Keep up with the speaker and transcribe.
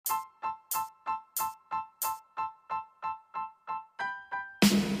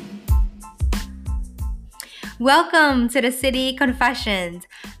Welcome to the City Confessions.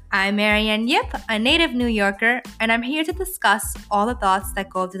 I'm Marianne Yip, a native New Yorker, and I'm here to discuss all the thoughts that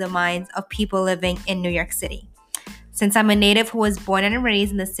go through the minds of people living in New York City. Since I'm a native who was born and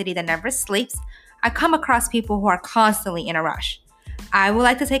raised in the city that never sleeps, I come across people who are constantly in a rush. I would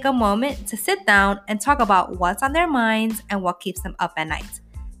like to take a moment to sit down and talk about what's on their minds and what keeps them up at night.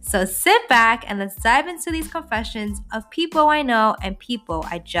 So sit back and let's dive into these confessions of people I know and people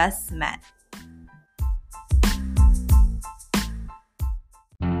I just met.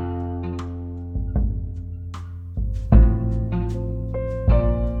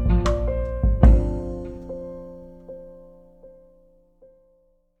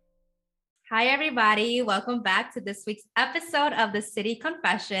 Hi, everybody. Welcome back to this week's episode of the City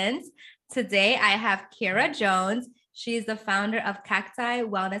Confessions. Today, I have Kira Jones. She is the founder of Cacti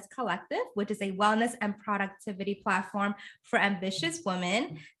Wellness Collective, which is a wellness and productivity platform for ambitious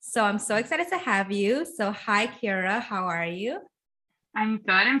women. So I'm so excited to have you. So hi, Kira. How are you? I'm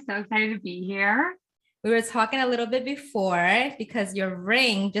good. I'm so excited to be here. We were talking a little bit before because your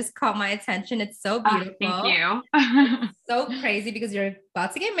ring just caught my attention. It's so beautiful. Thank you. It's so crazy because you're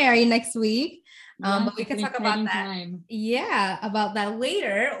about to get married next week. Yes, but we can talk about that. Time. Yeah, about that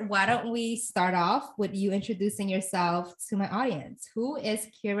later. Why don't we start off with you introducing yourself to my audience? Who is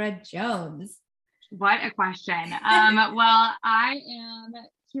Kira Jones? What a question. Well, I am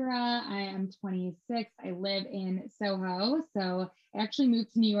Kira. I am 26. I live in Soho. So I actually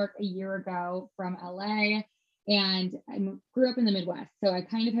moved to New York a year ago from LA, and I grew up in the Midwest. So I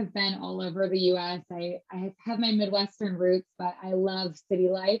kind of have been all over the US. I have my Midwestern roots, but I love city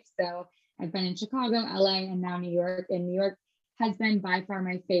life. So I've been in Chicago, LA, and now New York. And New York has been by far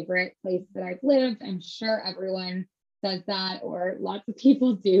my favorite place that I've lived. I'm sure everyone does that, or lots of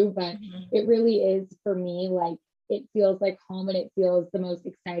people do, but it really is for me, like, it feels like home, and it feels the most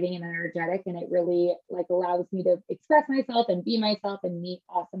exciting and energetic, and it really like allows me to express myself and be myself and meet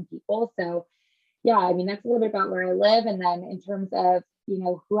awesome people. So yeah, I mean, that's a little bit about where I live. And then in terms of,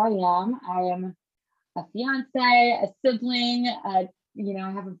 who I am a fiance, a sibling, I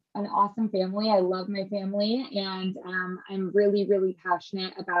have an awesome family. I love my family, and I'm really, really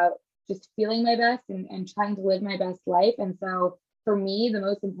passionate about just feeling my best and trying to live my best life. And so for me, the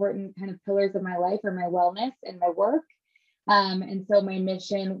most important kind of pillars of my life are my wellness and my work. And so my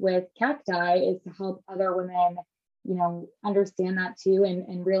mission with Cacti is to help other women, understand that too,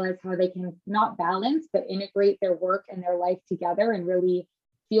 and realize how they can not balance, but integrate their work and their life together and really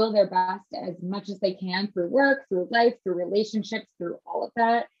feel their best as much as they can through work, through life, through relationships, through all of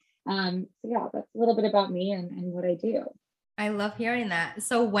that. So yeah, that's a little bit about me and what I do. I love hearing that.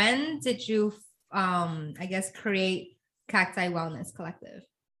 So when did you, create Cacti Wellness Collective?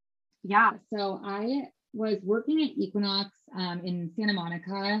 Yeah, so I was working at Equinox in Santa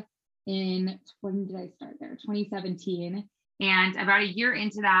Monica when did I start there? 2017. And about a year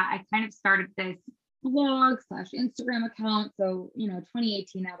into that, I kind of started this blog / Instagram account. So,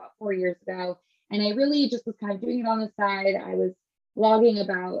 2018, now about 4 years ago. And I really just was kind of doing it on the side. I was blogging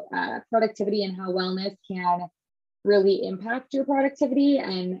about productivity and how wellness can really impact your productivity.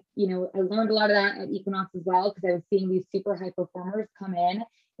 And, I learned a lot of that at Equinox as well, because I was seeing these super high performers come in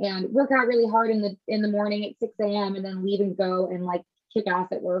and work out really hard in the morning at 6 a.m. and then leave and go and like kick ass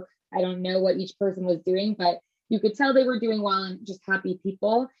at work. I don't know what each person was doing, but you could tell they were doing well and just happy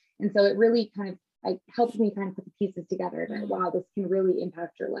people. And so it really kind of helped me kind of put the pieces together that, wow, this can really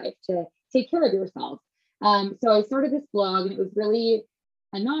impact your life to take care of yourself. So I started this blog, and it was really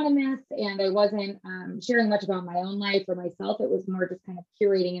anonymous, and I wasn't sharing much about my own life or myself. It was more just kind of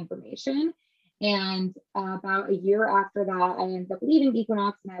curating information. And about a year after that, I ended up leaving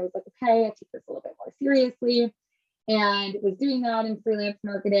Equinox, and I was like, okay, I take this a little bit more seriously, and was doing that in freelance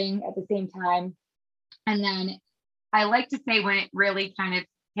marketing at the same time. And then I like to say when it really kind of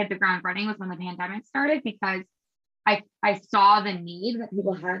hit the ground running was when the pandemic started, because I saw the need that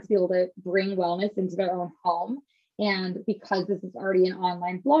people had to be able to bring wellness into their own home. And because this is already an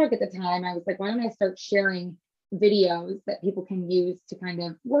online blog at the time, I was like, why don't I start sharing videos that people can use to kind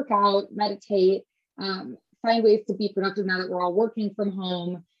of work out, meditate, find ways to be productive now that we're all working from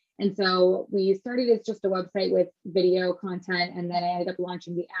home. And so we started as just a website with video content. And then I ended up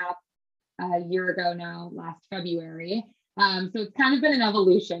launching the app a year ago now, last February. So it's kind of been an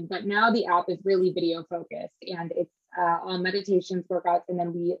evolution, but now the app is really video focused, and it's on meditations, workouts, and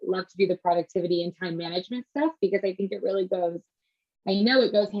then we love to do the productivity and time management stuff, because I think it really goes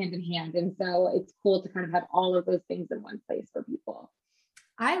hand in hand. And so it's cool to kind of have all of those things in one place for people.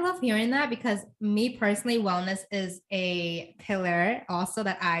 I love hearing that, because me personally, wellness is a pillar also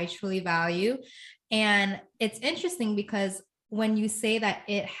that I truly value. And it's interesting because when you say that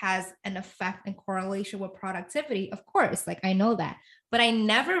it has an effect and correlation with productivity, of course, like I know that, but I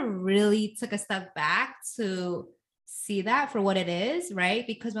never really took a step back to see that for what it is, right?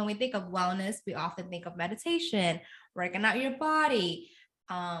 Because when we think of wellness, we often think of meditation, working out your body,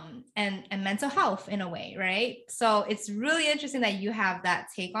 and mental health in a way, right? So it's really interesting that you have that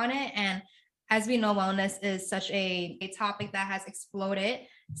take on it. And as we know, wellness is such a topic that has exploded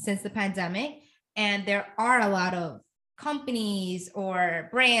since the pandemic. And there are a lot of companies or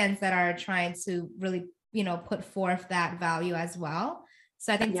brands that are trying to really, put forth that value as well.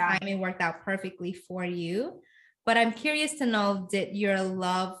 So I think Yeah. timing worked out perfectly for you. But I'm curious to know, did your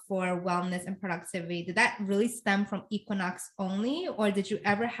love for wellness and productivity, did that really stem from Equinox only? Or did you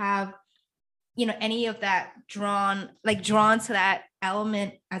ever have, any of that drawn to that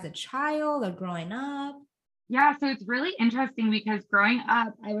element as a child or growing up? Yeah, so it's really interesting because growing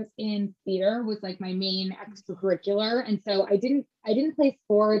up, I was in theater was like my main extracurricular. And so I didn't play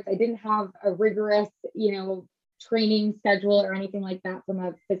sports. I didn't have a rigorous, training schedule or anything like that from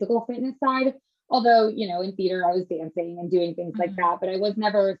a physical fitness side. Although, in theater, I was dancing and doing things like that, but I was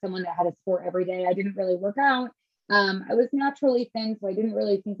never someone that had a sport every day. I didn't really work out. I was naturally thin, so I didn't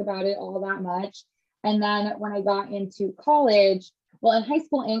really think about it all that much. And then when I got into college, well, in high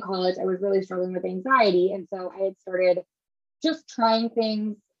school and college, I was really struggling with anxiety. And so I had started just trying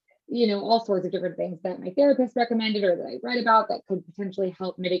things, all sorts of different things that my therapist recommended or that I read about that could potentially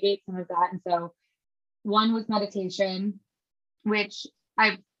help mitigate some of that. And so one was meditation, which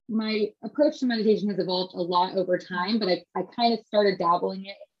my approach to meditation has evolved a lot over time, but I kind of started dabbling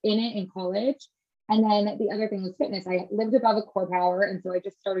in it in college. And then the other thing was fitness. I lived above a core power. And so I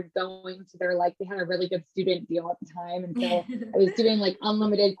just started going to their, they had a really good student deal at the time. And so I was doing like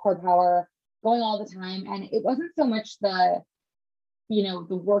unlimited core power, going all the time. And it wasn't so much the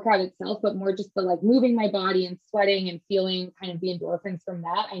workout itself, but more just the moving my body and sweating and feeling kind of the endorphins from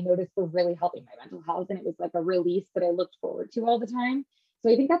that, I noticed were really helping my mental health. And it was like a release that I looked forward to all the time.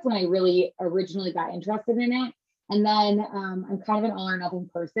 So I think that's when I really originally got interested in it. And then I'm kind of an all or nothing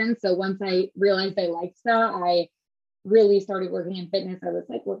person. So once I realized I liked that, I really started working in fitness. I was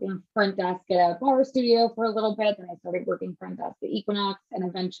working front desk at a bar studio for a little bit. Then I started working front desk at Equinox and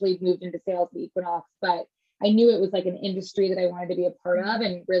eventually moved into sales at Equinox. But I knew it was an industry that I wanted to be a part of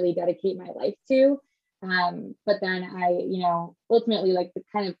and really dedicate my life to. But then I, ultimately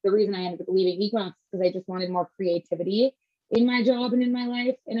the reason I ended up leaving Equinox is because I just wanted more creativity in my job and in my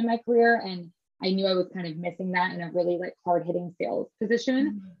life and in my career. And I knew I was kind of missing that in a really hard hitting sales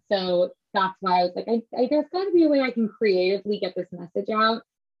position. Mm-hmm. So that's why I was there's got to be a way I can creatively get this message out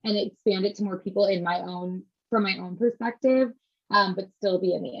and expand it to more people from my own perspective, but still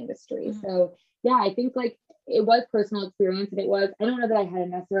be in the industry. Mm-hmm. So yeah, I think it was personal experience, and I don't know that I had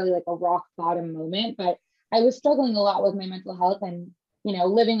necessarily a rock bottom moment, but I was struggling a lot with my mental health and,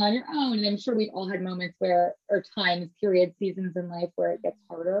 living on your own. And I'm sure we've all had moments or times, periods, seasons in life where it gets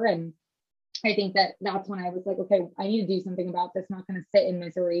harder. And I think that's when I was okay, I need to do something about this. I'm not going to sit in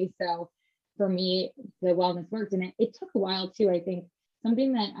misery. So for me, the wellness worked, and it took a while too. I think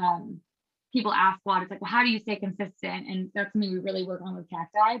something that people ask a lot is well, how do you stay consistent? And that's something we really work on with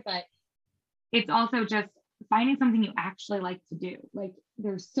Cacti, but it's also just finding something you actually like to do.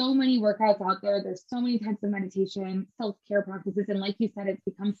 There's so many workouts out there. There's so many types of meditation, self-care practices. And like you said, it's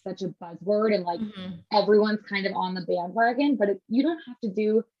become such a buzzword and mm-hmm. everyone's kind of on the bandwagon, but you don't have to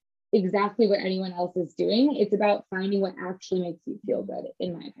do exactly what anyone else is doing. It's about finding what actually makes you feel good,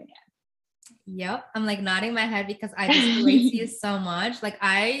 in my opinion. Yep. I'm nodding my head because I just relate to you so much.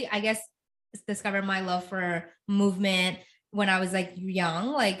 I guess discovered my love for movement when I was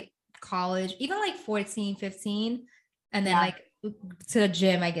young, college, even 14, 15. And then to the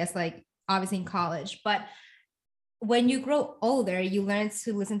gym, I guess, obviously in college. But when you grow older, you learn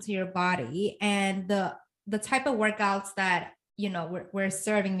to listen to your body, and the type of workouts that were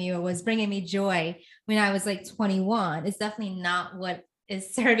serving me or was bringing me joy when I was 21 is definitely not what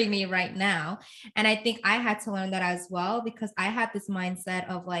is serving me right now. And I think I had to learn that as well, because I had this mindset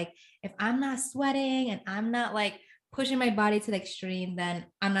of if I'm not sweating and I'm not pushing my body to the extreme, then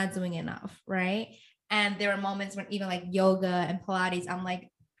I'm not doing enough, right? And there are moments when even yoga and Pilates, I'm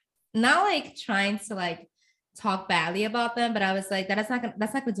not trying to talk badly about them, but I was that's not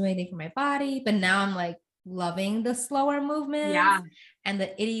gonna do anything for my body. But now I'm loving the slower movements and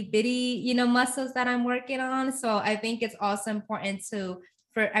the itty bitty, muscles that I'm working on. So I think it's also important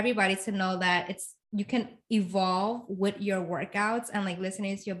for everybody to know that you can evolve with your workouts, and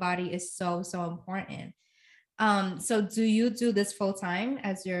listening to your body is so, so important. So do you do this full time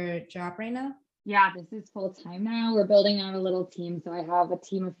as your job right now? Yeah, this is full time now. We're building out a little team. So I have a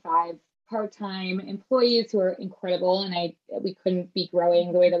team of 5 part-time employees who are incredible. And we couldn't be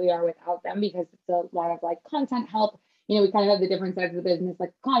growing the way that we are without them, because it's a lot of like content help. You know, we kind of have the different sides of the business,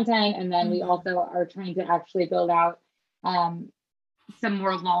 like content. And then we also are trying to actually build out some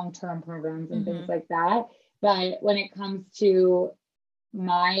more long-term programs and things like that. But when it comes to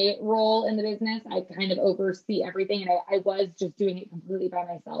my role in the business, I kind of oversee everything. And I was just doing it completely by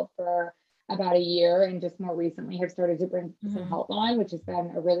myself for about a year, and just more recently have started to bring some help on, which has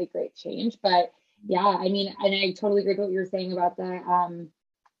been a really great change. But yeah, I mean, and I totally agree with what you're saying about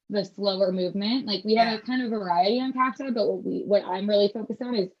the slower movement. Like we have a kind of variety on Cacti, but what I'm really focused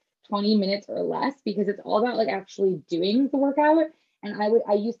on is 20 minutes or less, because it's all about like actually doing the workout. And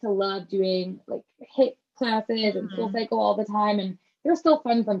I used to love doing like HIIT classes and Full Cycle all the time, and they're still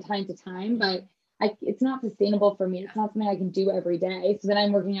fun from time to time, but it's not sustainable for me. It's not something I can do every day. So then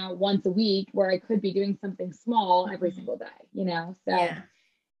I'm working out once a week where I could be doing something small every single day, you know? So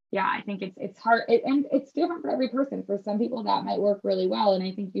yeah, I think it's hard, and it's different for every person. For some people that might work really well, and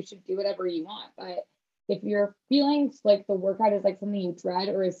I think you should do whatever you want. But if you're feeling like the workout is like something you dread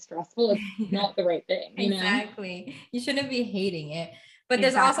or is stressful, it's not the right thing, you know? Exactly. You shouldn't be hating it. But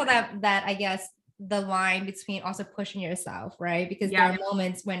there's also that I guess the line between also pushing yourself, right? Because there are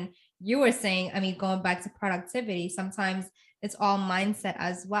moments when you were saying, I mean, going back to productivity, sometimes it's all mindset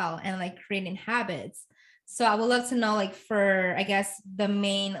as well, and like creating habits. So I would love to know, like, for, I guess, the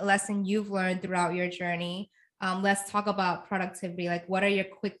main lesson you've learned throughout your journey. Let's talk about productivity. Like, what are your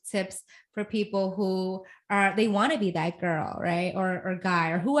quick tips for people who they want to be that girl, right? Or guy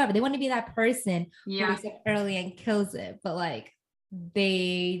or whoever. They want to be that person who wakes up early and kills it, but like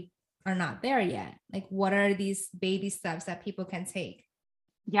they are not there yet. Like, what are these baby steps that people can take?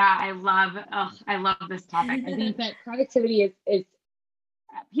 Yeah, I love this topic. I think that productivity is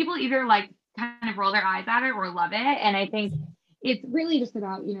people either like kind of roll their eyes at it or love it. And I think it's really just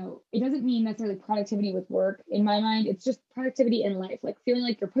about, you know, it doesn't mean necessarily productivity with work in my mind. It's just productivity in life, like feeling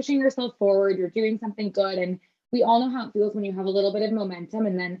like you're pushing yourself forward, you're doing something good. And we all know how it feels when you have a little bit of momentum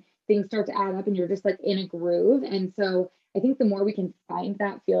and then things start to add up and you're just like in a groove. And so I think the more we can find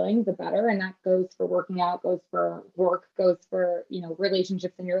that feeling, the better. And that goes for working out, goes for work, goes for, you know,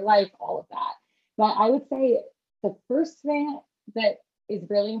 relationships in your life, all of that. But I would say the first thing that is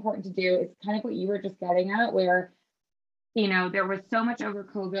really important to do is kind of what you were just getting at, where, you know, there was so much over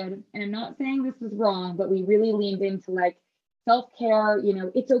COVID, and I'm not saying this was wrong, but we really leaned into like self-care. You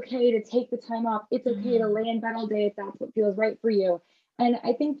know, it's okay to take the time off. It's okay to lay in bed all day if that's what feels right for you. And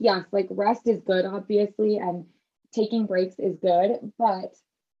I think, yes, like rest is good, obviously, and taking breaks is good, but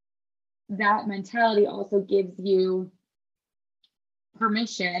that mentality also gives you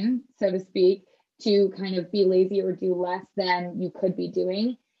permission, so to speak, to kind of be lazy or do less than you could be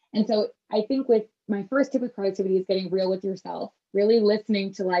doing. And so I think with my first tip with productivity is getting real with yourself, really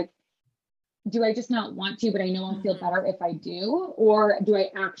listening to like, do I just not want to, but I know I'll feel better if I do, or do I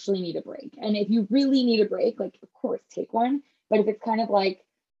actually need a break? And if you really need a break, like of course take one. But if it's kind of like,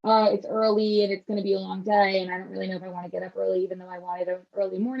 it's early and it's going to be a long day and I don't really know if I want to get up early, even though I wanted an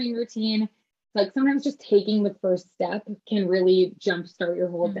early morning routine, like sometimes just taking the first step can really jumpstart your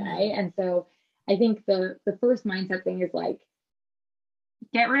whole day. And so I think the first mindset thing is like,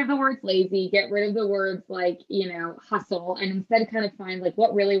 get rid of the words lazy, get rid of the words like, you know, hustle, and instead kind of find like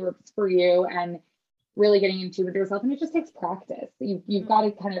what really works for you and really getting into with yourself. And it just takes practice. You've got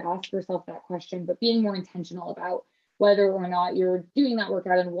to kind of ask yourself that question, but being more intentional about whether or not you're doing that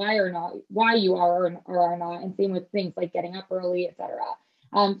workout and why you are or are not. And same with things like getting up early, etc.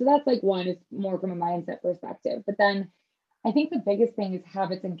 So that's like one, is more from a mindset perspective. But then I think the biggest thing is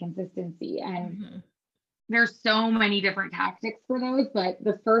habits and consistency. And there's so many different tactics for those, but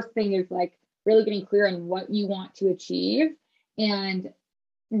the first thing is like really getting clear on what you want to achieve and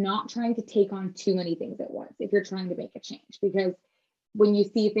not trying to take on too many things at once if you're trying to make a change. Because when you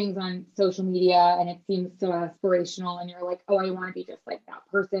see things on social media and it seems so aspirational and you're like, oh, I want to be just like that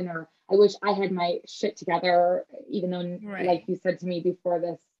person, or I wish I had my shit together, even though like you said to me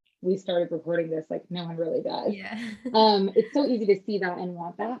before we started recording this, like no one really does. It's so easy to see that and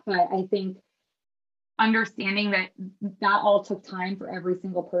want that. But I think understanding that all took time for every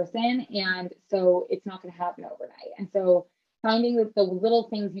single person. And so it's not going to happen overnight. And so finding that the little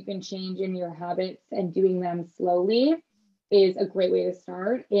things you can change in your habits and doing them slowly is a great way to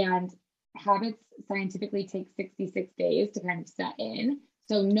start. And habits scientifically take 66 days to kind of set in.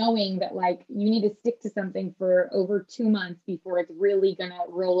 So knowing that like you need to stick to something for over 2 months before it's really going to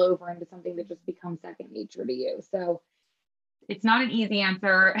roll over into something that just becomes second nature to you. So it's not an easy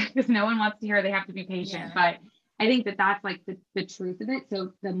answer because no one wants to hear they have to be patient, but I think that that's like the truth of it.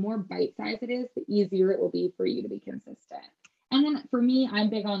 So the more bite-sized it is, the easier it will be for you to be consistent. And then for me, I'm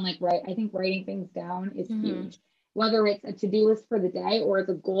big on like, I think writing things down is huge. Whether it's a to-do list for the day or it's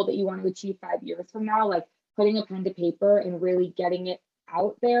a goal that you want to achieve 5 years from now, like putting a pen to paper and really getting it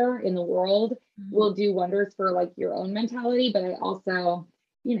out there in the world will do wonders for like your own mentality. But I also,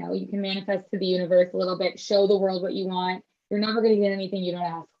 you can manifest to the universe a little bit, show the world what you want. You're never going to get anything you don't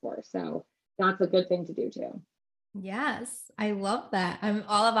ask for. So that's a good thing to do too. Yes, I love that. I'm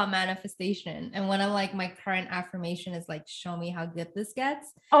all about manifestation. And one of like my current affirmation is like, show me how good this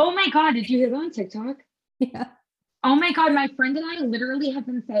gets. Oh my God, did you hear that on TikTok? Yeah. Oh my God, my friend and I literally have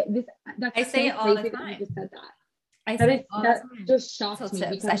been saying this. That's I say so it all the crazy that you time. just said that. I say it all the That time. just shocked So me tips, I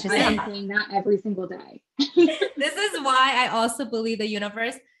because should I've say. been saying that every single day. This is why I also believe the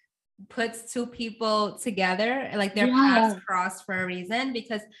universe puts two people together, like their paths crossed for a reason.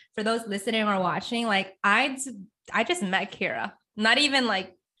 Because for those listening or watching, like I just met Kira, not even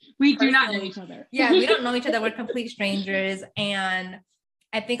like we do not know each other. Yeah, we don't know each other. We're complete strangers. And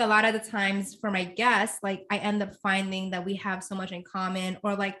I think a lot of the times for my guests, like I end up finding that we have so much in common,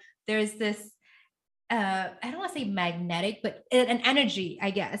 or like there's this I don't want to say magnetic, but an energy,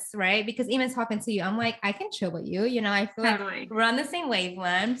 I guess, right? Because even talking to you, I'm like, I can chill with you. I feel like we're on the same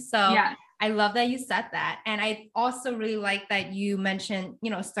wavelength. So I love that you said that. And I also really like that you mentioned,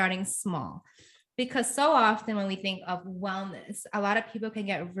 starting small, because so often when we think of wellness, a lot of people can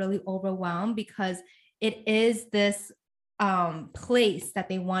get really overwhelmed because it is this place that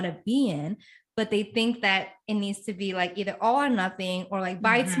they want to be in, but they think that it needs to be like either all or nothing, or like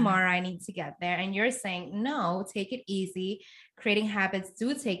by tomorrow I need to get there. And you're saying, no, take it easy. Creating habits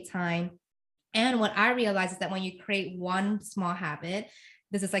do take time. And what I realized is that when you create one small habit,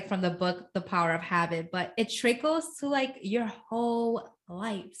 this is like from the book, The Power of Habit, but it trickles to like your whole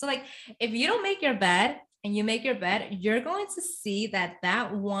life. So like if you don't make your bed and you make your bed, you're going to see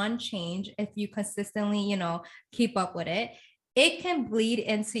that one change, if you consistently, keep up with it, it can bleed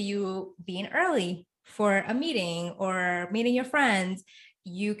into you being early for a meeting or meeting your friends.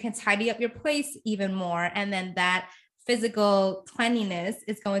 You can tidy up your place even more. And then that physical cleanliness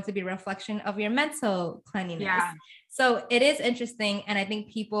is going to be a reflection of your mental cleanliness. Yeah. So it is interesting. And I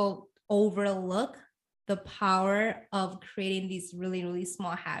think people overlook the power of creating these really, really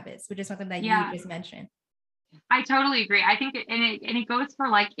small habits, which is something that you just mentioned. I totally agree. I think it goes for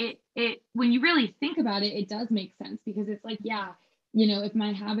like it when you really think about it, it does make sense, because it's like, if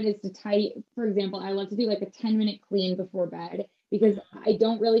my habit is to tidy, for example, I love to do like a 10-minute clean before bed, because I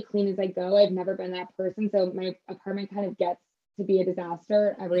don't really clean as I go. I've never been that person. So my apartment kind of gets to be a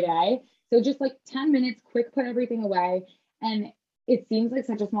disaster every day. So just like 10 minutes, quick, put everything away. And it seems like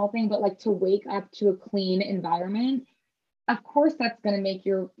such a small thing, but like to wake up to a clean environment, of course that's going to make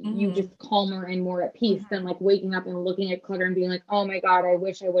you just calmer and more at peace than like waking up and looking at clutter and being like, oh my God, I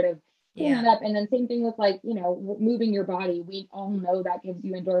wish I would have cleaned it up. And then same thing with like, moving your body. We all know that gives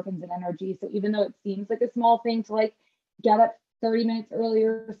you endorphins and energy. So even though it seems like a small thing to like get up 30 minutes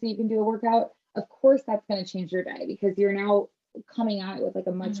earlier so you can do a workout, of course that's going to change your day, because you're now coming at it with like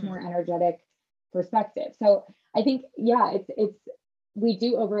a much more energetic perspective. So I think, it's we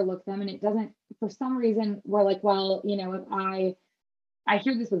do overlook them, and it doesn't, for some reason, we're like, well, if I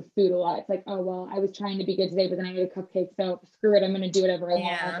hear this with food a lot. It's like, oh, well, I was trying to be good today, but then I ate a cupcake. So screw it. I'm going to do whatever I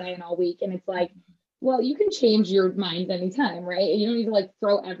want all day and all week. And it's like, well, you can change your mind anytime, right? You don't need to like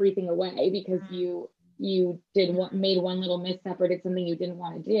throw everything away because you made one little misstep or did something you didn't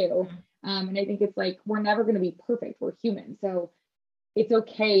want to do. And I think it's like, we're never going to be perfect. We're human. So it's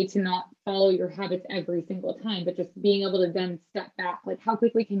okay to not follow your habits every single time, but just being able to then step back. Like, how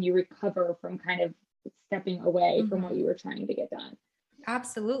quickly can you recover from kind of stepping away from what you were trying to get done?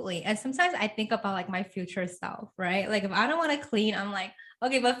 Absolutely. And sometimes I think about like my future self, right? Like if I don't want to clean, I'm like,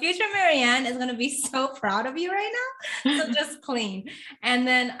 okay, but future Marianne is going to be so proud of you right now. So just clean. And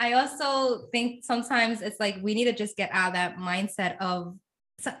then I also think sometimes it's like, we need to just get out of that mindset of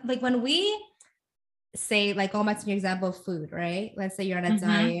like when we say, like, going back to your example of food, right? Let's say you're on a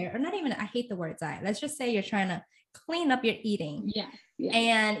diet, or not even, I hate the word diet. Let's just say you're trying to clean up your eating.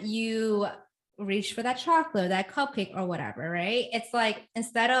 And you reach for that chocolate, that cupcake or whatever, right? It's like,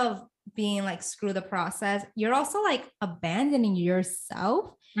 instead of being like, screw the process, you're also like abandoning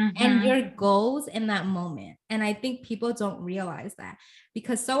yourself and your goals in that moment. And I think people don't realize that,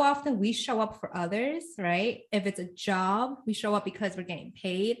 because so often we show up for others, right? If it's a job, we show up because we're getting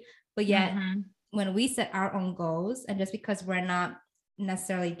paid, but yet when we set our own goals, and just because we're not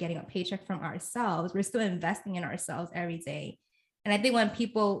necessarily getting a paycheck from ourselves, we're still investing in ourselves every day. And I think when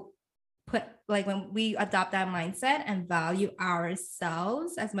people when we adopt that mindset and value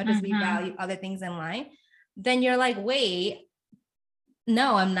ourselves as much as we value other things in life, then you're like, wait,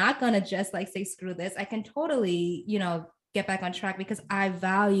 no, I'm not going to just like say, screw this. I can totally, get back on track because I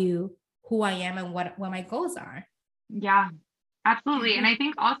value who I am and what my goals are. Yeah, absolutely. And I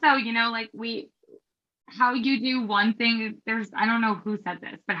think also, you know, like how you do one thing, I don't know who said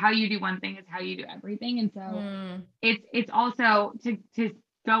this, but how you do one thing is how you do everything. And so it's also to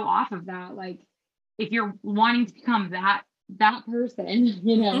go off of that, like if you're wanting to become that person,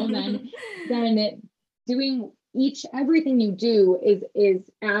 you know, then doing everything you do is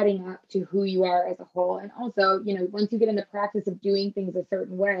adding up to who you are as a whole. And also, you know, once you get in the practice of doing things a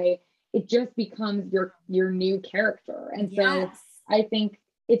certain way, it just becomes your new character. And so I think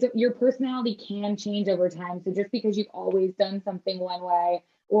your personality can change over time. So just because you've always done something one way,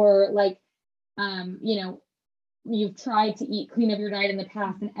 or like, you know, you've tried to clean up your diet in the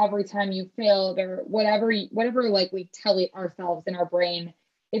past, and every time you failed or whatever, like we tell it ourselves in our brain,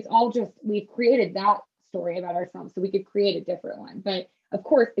 it's all just, we've created that story about ourselves so we could create a different one. But of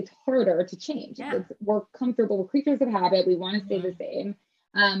course, it's harder to change. We're comfortable, we're creatures of habit. We want to stay the same.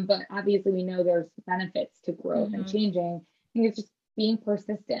 But obviously we know there's benefits to growth and changing. I think it's just being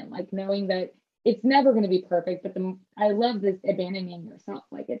persistent, like knowing that it's never going to be perfect. But I love this abandoning yourself.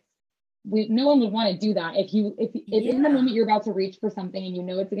 Like no one would want to do that. If in the moment you're about to reach for something and you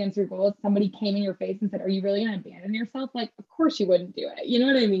know it's against your goals, somebody came in your face and said, are you really going to abandon yourself? Like, of course you wouldn't do it. You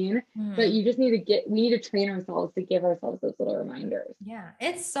know what I mean? But you just we need to train ourselves to give ourselves those little reminders. Yeah.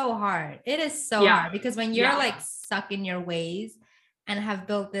 It's so hard. It is so hard because when you're like stuck in your ways and have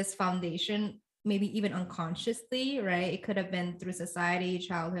built this foundation, maybe even unconsciously, right? It could have been through society,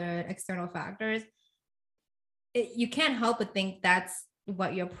 childhood, external factors. You can't help but think that's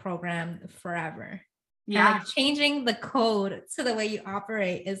what you're programmed forever. Yeah. Like changing the code to the way you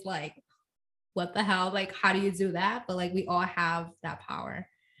operate is like, what the hell? Like, how do you do that? But like, we all have that power.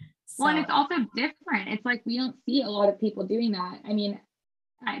 So. Well, and it's also different. It's like, we don't see a lot of people doing that. I mean,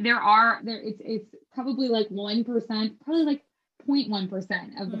 it's probably like 1%, probably like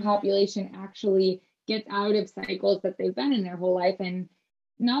 0.1% of the population actually gets out of cycles that they've been in their whole life. And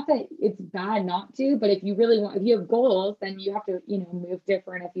not that it's bad not to, but if you have goals, then you have to, you know, move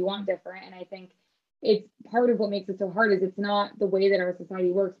different if you want different. And I think it's part of what makes it so hard is it's not the way that our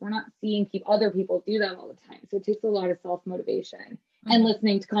society works. We're not seeing other people do that all the time. So it takes a lot of self-motivation and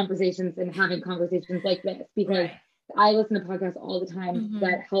listening to conversations and having conversations like this, because I listen to podcasts all the time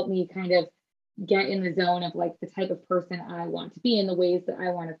that help me kind of get in the zone of like the type of person I want to be and the ways that I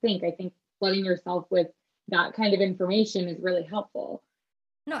want to think. I think flooding yourself with that kind of information is really helpful.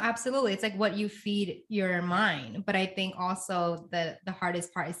 No, absolutely. It's like what you feed your mind. But I think also the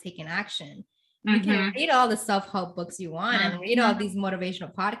hardest part is taking action. You can read all the self-help books you want and read all these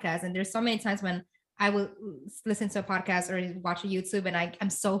motivational podcasts. And there's so many times when I will listen to a podcast or watch a YouTube and I'm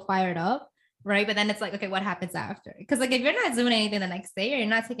so fired up, right? But then it's like, okay, what happens after? Because like if you're not doing anything the next day or you're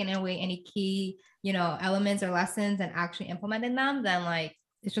not taking away any key, you know, elements or lessons and actually implementing them, then like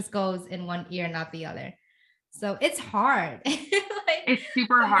it just goes in one ear, not the other. So it's hard. Like, it's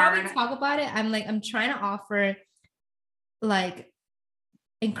super hard. When we talk about it, I'm trying to offer like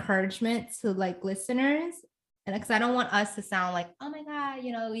encouragement to like listeners, and because I don't want us to sound like, oh my God,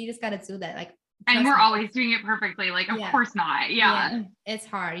 you know, you just got to do that. Like, and we're always doing it perfectly. Like, of course not. Yeah. It's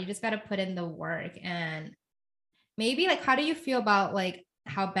hard. You just got to put in the work. And maybe like, how do you feel about like,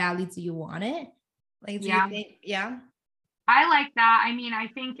 how badly do you want it? Like, do you think, I like that. I mean, I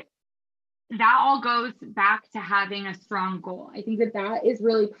think that all goes back to having a strong goal. I think that is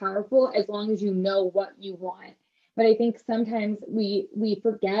really powerful as long as you know what you want. But I think sometimes we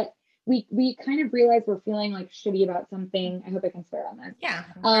forget, we kind of realize we're feeling like shitty about something. I hope I can swear on this. Yeah.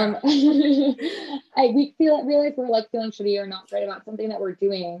 We realize we're like feeling shitty or not great about something that we're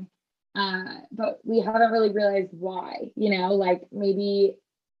doing. But we haven't really realized why, you know, like maybe,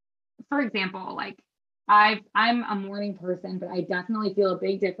 for example, like I'm a morning person, but I definitely feel a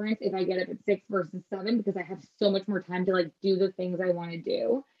big difference if I get up at 6 versus 7, because I have so much more time to like do the things I want to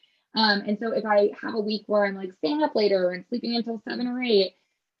do. And so if I have a week where I'm like staying up later and sleeping until 7 or 8,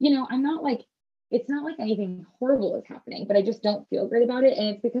 you know, it's not like anything horrible is happening, but I just don't feel great about it. And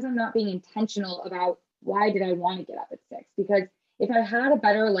it's because I'm not being intentional about why did I want to get up at 6? Because if I had a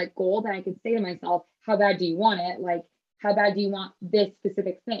better like goal, then I could say to myself, how bad do you want it? Like, how bad do you want this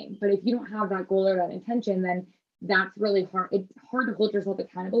specific thing? But if you don't have that goal or that intention, then that's really hard. It's hard to hold yourself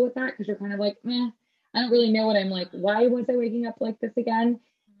accountable with that, because you're kind of like, I don't really know what I'm like. Why was I waking up like this again?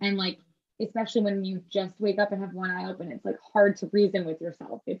 And like, especially when you just wake up and have one eye open, it's like hard to reason with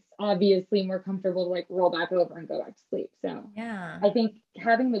yourself. It's obviously more comfortable to like roll back over and go back to sleep. So yeah, I think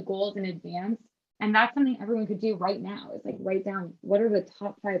having the goals in advance, and that's something everyone could do right now, is like write down what are the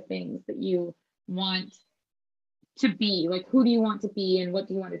top 5 things that you want to be, like who do you want to be and what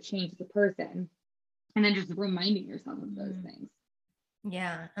do you want to change as a person, and then just reminding yourself of those things.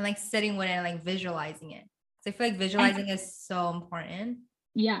 Yeah. And like sitting with it and like visualizing it. So I feel like And visualizing is so important.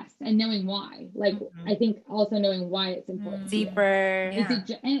 yes, and knowing why. Like I think also knowing why it's important to you. Deeper. Is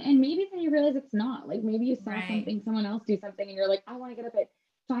it and maybe then you realize it's not. Like maybe you saw Right. something, someone else do something, and you're like, I want to get up at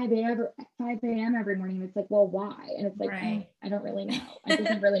 5 a.m. every morning. And it's like, well, why? And it's like, Right. I don't really know. It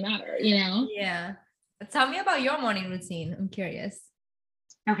doesn't really matter, you know? Yeah. But tell me about your morning routine. I'm curious.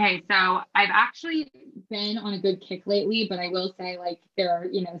 Okay, so I've actually been on a good kick lately, but I will say, like, there are,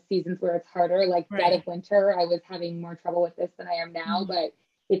 you know, seasons where it's harder. Like dead of winter, I was having more trouble with this than I am now, but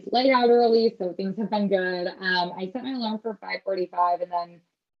it's light out early, so things have been good. I set my alarm for 5:45 and then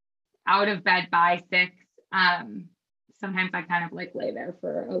out of bed by 6. Sometimes I kind of like lay there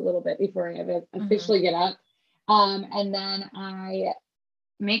for a little bit before I officially get up. And then I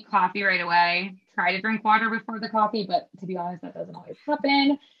make coffee right away, try to drink water before the coffee, but to be honest, that doesn't always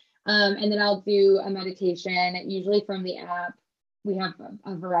happen. And then I'll do a meditation, usually from the app. We have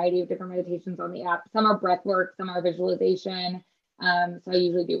a variety of different meditations on the app. Some are breath work, some are visualization. So I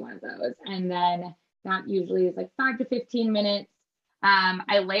usually do one of those. And then that usually is like 5 to 15 minutes.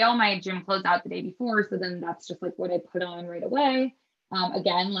 I lay all my gym clothes out the day before. So then that's just like what I put on right away.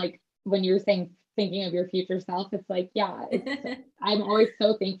 Again, like when you're saying thinking of your future self, it's like, yeah, I'm always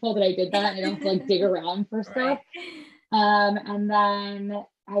so thankful that I did that. And I don't have to like dig around for stuff. And then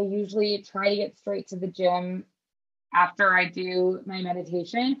I usually try to get straight to the gym after I do my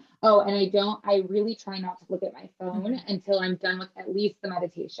meditation. Oh, and I really try not to look at my phone until I'm done with at least the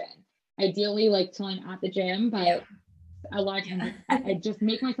meditation. Ideally, like till I'm at the gym, but a lot of times I just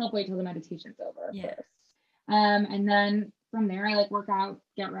make myself wait till the meditation's over first. And then from there, I like work out,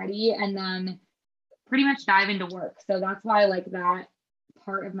 get ready, and then pretty much dive into work. So that's why like that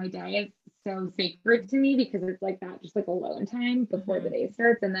part of my day is so sacred to me, because it's like that, just like alone time before the day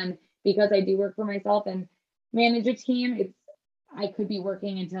starts. And then because I do work for myself and manage a team, I could be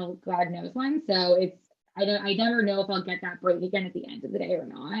working until God knows when. So I never know if I'll get that break again at the end of the day or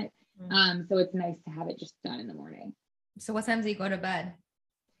not. So it's nice to have it just done in the morning. So what time do you go to bed?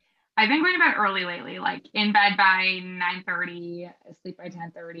 I've been going to bed early lately, like in bed by 9:30, sleep by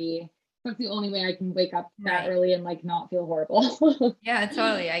 10:30. That's the only way I can wake up that early and like not feel horrible. Yeah,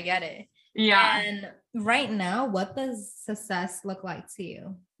 totally. I get it. Yeah. And right now, what does success look like to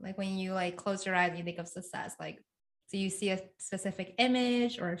you? Like when you like close your eyes and you think of success, like, do you see a specific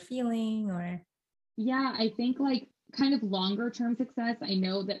image or a feeling or? Yeah, I think like kind of longer term success. I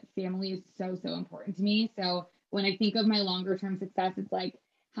know that family is so, so important to me. So when I think of my longer term success, it's like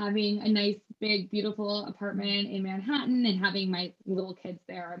having a nice, big, beautiful apartment in Manhattan and having my little kids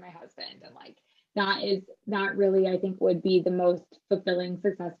there and my husband. And like that really, I think, would be the most fulfilling,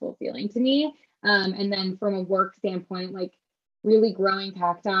 successful feeling to me. And then from a work standpoint, like really growing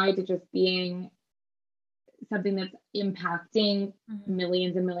Cacti to just being something that's impacting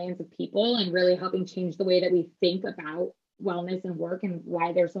millions and millions of people and really helping change the way that we think about wellness and work and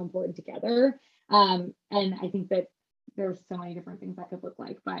why they're so important together. And I think that there's so many different things that could look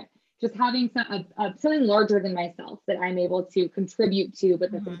like, but just having something larger than myself that I'm able to contribute to,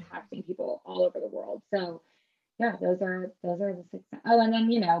 but that's impacting people all over the world. So yeah, those are the success. Oh, and then,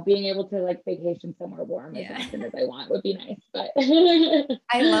 being able to like vacation somewhere warm as often as I want would be nice. But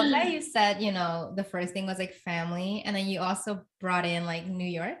I love that you said, the first thing was like family. And then you also brought in like New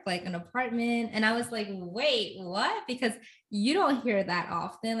York, like an apartment. And I was like, wait, what? Because you don't hear that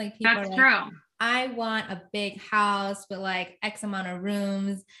often. Like people that's are like, true. I want a big house with like X amount of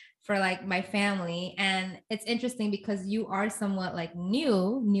rooms for like my family. And it's interesting because you are somewhat like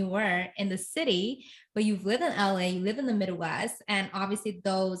newer in the city, but you've lived in LA, you live in the Midwest, and obviously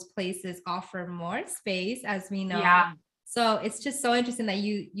those places offer more space, as we know. Yeah. So it's just so interesting that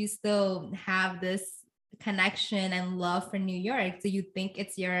you still have this connection and love for New York. Do you think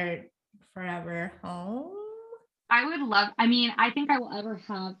it's your forever home? I think I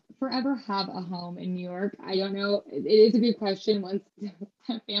will forever have a home in New York. I don't know. It is a good question once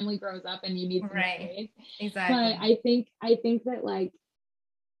family grows up and you need some space. Exactly. But I think that like,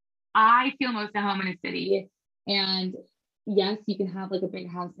 I feel most at home in a city, and yes, you can have like a big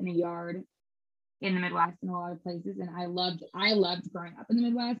house in a yard in the Midwest in a lot of places. And I loved growing up in the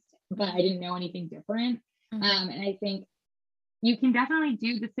Midwest, but I didn't know anything different. And I think you can definitely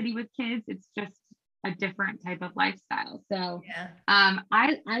do the city with kids. It's just a different type of lifestyle. So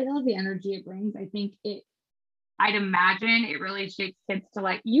I love the energy it brings. I think I'd imagine it really shapes kids to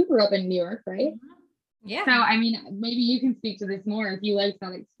like, you grew up in New York, right? Yeah. So, I mean, maybe you can speak to this more if you like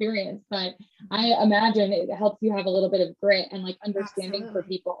that experience, but I imagine it helps you have a little bit of grit and like understanding for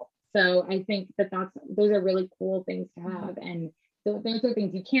people. So I think those are really cool things to have. And So those are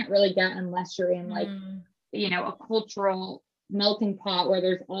things you can't really get unless you're in like, Mm. a cultural melting pot where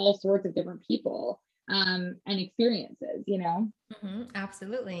there's all sorts of different people and experiences.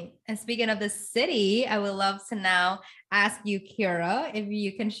 Absolutely. And speaking of the city, I would love to now ask you, Kira, if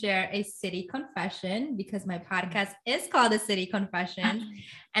you can share a city confession, because my podcast is called The City Confessions.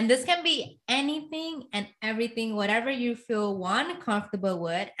 And this can be anything and everything, whatever you feel, one, comfortable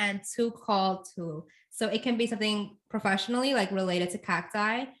with, and two, called to. So it can be something professionally, like related to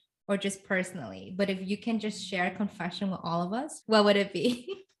Cacti, or just personally. But if you can just share a confession with all of us, what would it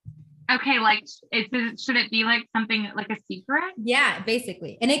be? Okay, like should it be like something like a secret? Yeah,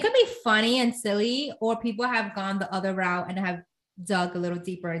 basically. And it could be funny and silly, or people have gone the other route and have dug a little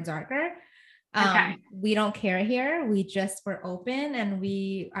deeper and darker. Okay. We don't care here. We just were open and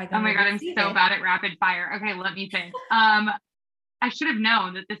we are Oh gonna my God, I'm receive so it. bad at rapid fire. Okay, let me think. I should have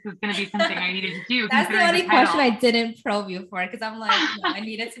known that this was going to be something I needed to do. That's the considering only title. question I didn't probe you for, because I'm like, no, I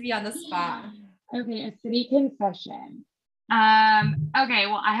needed to be on the spot. Okay, a city confession. Okay,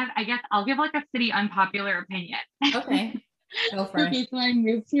 well, I guess I'll give like a city unpopular opinion. Okay. Go first. Okay, so I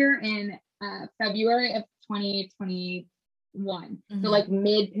moved here in February of 2021. So like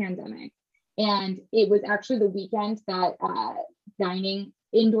mid-pandemic. And it was actually the weekend that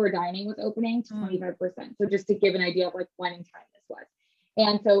indoor dining was opening to 25%. So just to give an idea of like when in time this was.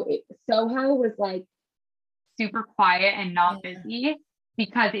 And so Soho was like super quiet and not busy,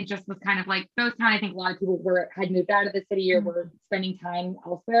 because it just was kind of like those times. I think a lot of people had moved out of the city or were spending time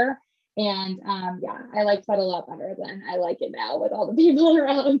elsewhere. And I liked that a lot better than I like it now with all the people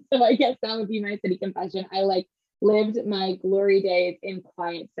around. So I guess that would be my city confession. I lived my glory days in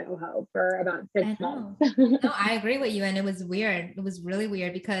quiet Soho for about 6 months. No, I agree with you. And it was weird. It was really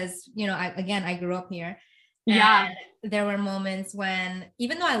weird because, I grew up here. And there were moments when,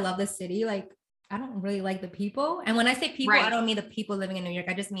 even though I love the city, like I don't really like the people. And when I say people, I don't mean the people living in New York.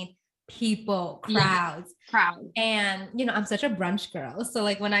 I just mean people, crowds. And, I'm such a brunch girl. So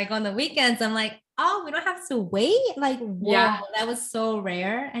like when I go on the weekends, I'm like, oh, we don't have to wait. Like, whoa, that was so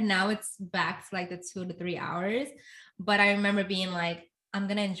rare. And now it's back to like the 2 to 3 hours. But I remember being like, I'm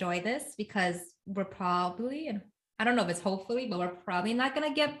going to enjoy this because we're probably, and I don't know if it's hopefully, but we're probably not going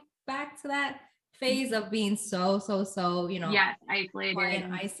to get back to that phase of being so, isolated.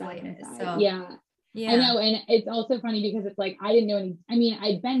 So I know. And it's also funny because it's like, I didn't know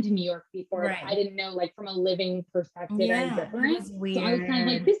I'd been to New York before, but I didn't know like from a living perspective any different. It was weird. So I was kind of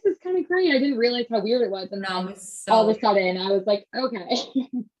like, this is kind of great. I didn't realize how weird it was. And then all of a sudden I was like, okay.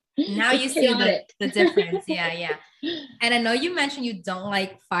 Now you see the difference. Yeah. And I know you mentioned you don't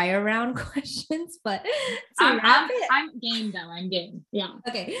like fire round questions, but I'm game though. I'm game. Yeah.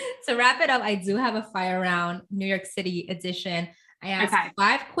 Okay. To wrap it up, I do have a fire round New York City edition. I ask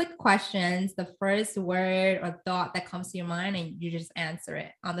 5 quick questions. The first word or thought that comes to your mind, and you just answer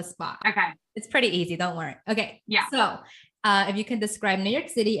it on the spot. Okay. It's pretty easy. Don't worry. Okay. Yeah. So if you can describe New York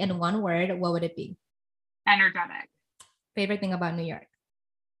City in one word, what would it be? Energetic. Favorite thing about New York?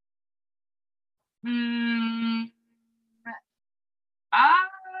 The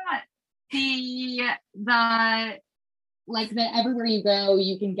everywhere you go,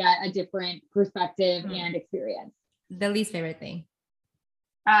 you can get a different perspective and experience. The least favorite thing?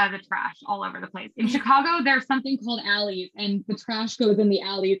 The trash all over the place. In Chicago, there's something called alleys, and the trash goes in the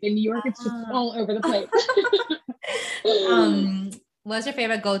alleys. In New York, it's just all over the place. What's your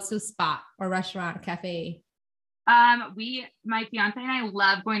favorite go-to spot or restaurant, cafe? My fiance and I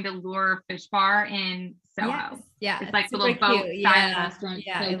love going to Lure Fish Bar in Soho. Yeah. It's like the little boat style restaurant.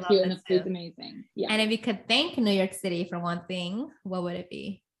 Yeah, so cute, and the food's amazing. Yeah. And if you could thank New York City for one thing, what would it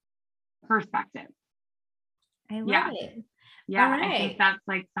be? Perspective. I love it. Yeah, I think that's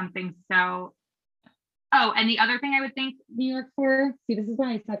like something so. Oh, and the other thing I would thank New York for. See, this is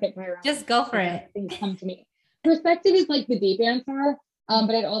why I suck at fire. Just go for it. Things come to me. Perspective is like the deep answer.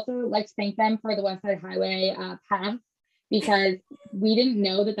 But I'd also like to thank them for the West Side Highway path, because we didn't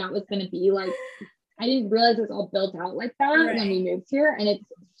know that was going to be like, I didn't realize it was all built out like that when we moved here. And it's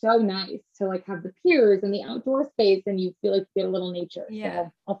so nice to like have the piers and the outdoor space, and you feel like you get a little nature. Yeah.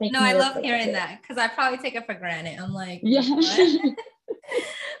 So I'll thank I love hearing that, because I probably take it for granted. I'm like, yeah.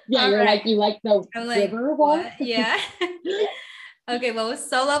 You're right. You like the river walk? Yeah. Okay, well, it was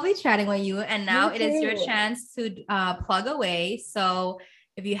so lovely chatting with you. And now it is your chance to plug away. So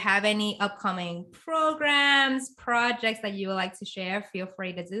if you have any upcoming programs, projects that you would like to share, feel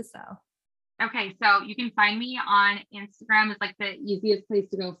free to do so. Okay, so you can find me on Instagram. It's like the easiest place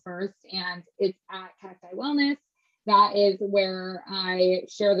to go first. And it's at Cacti Wellness. That is where I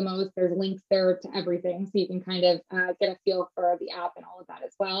share the most. There's links there to everything. So you can kind of get a feel for the app and all of that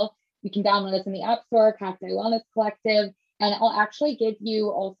as well. You can download us in the App Store, Cacti Wellness Collective. And I'll actually give you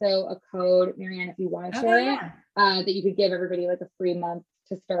also a code, Marianne, if you want to share Okay, it, yeah. that you could give everybody like a free month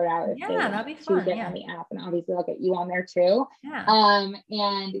to start out if they Yeah, that'd want be to fun. get on Yeah. the app. And obviously I'll get you on there too. Yeah.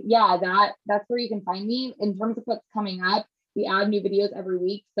 And yeah, that's where you can find me. In terms of what's coming up, we add new videos every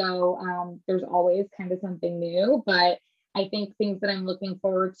week. So there's always kind of something new, but I think things that I'm looking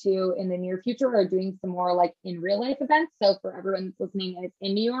forward to in the near future are doing some more like in real life events. So for everyone that's listening and it's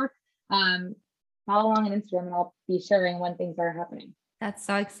in New York, follow along on Instagram and I'll be sharing when things are happening. That's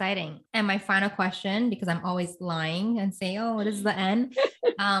so exciting. And my final question, because I'm always lying and say, oh, this is the end.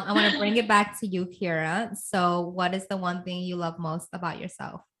 I want to bring it back to you, Kira. So, what is the one thing you love most about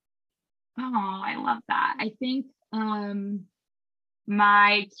yourself? Oh, I love that. I think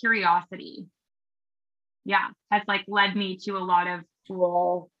my curiosity, yeah, has like led me to a lot of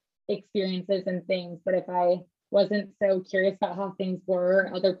cool experiences and things. But if I wasn't so curious about how things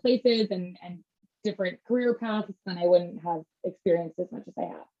were other places and different career paths, then I wouldn't have experienced as much as I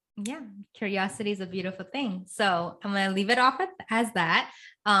have. Yeah, curiosity is a beautiful thing. So I'm going to leave it off as that.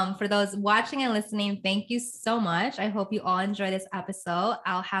 For those watching and listening, thank you so much. I hope you all enjoy this episode.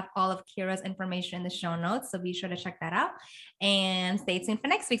 I'll have all of Kira's information in the show notes, so be sure to check that out and stay tuned for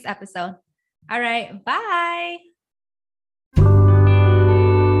next week's episode. All right, bye.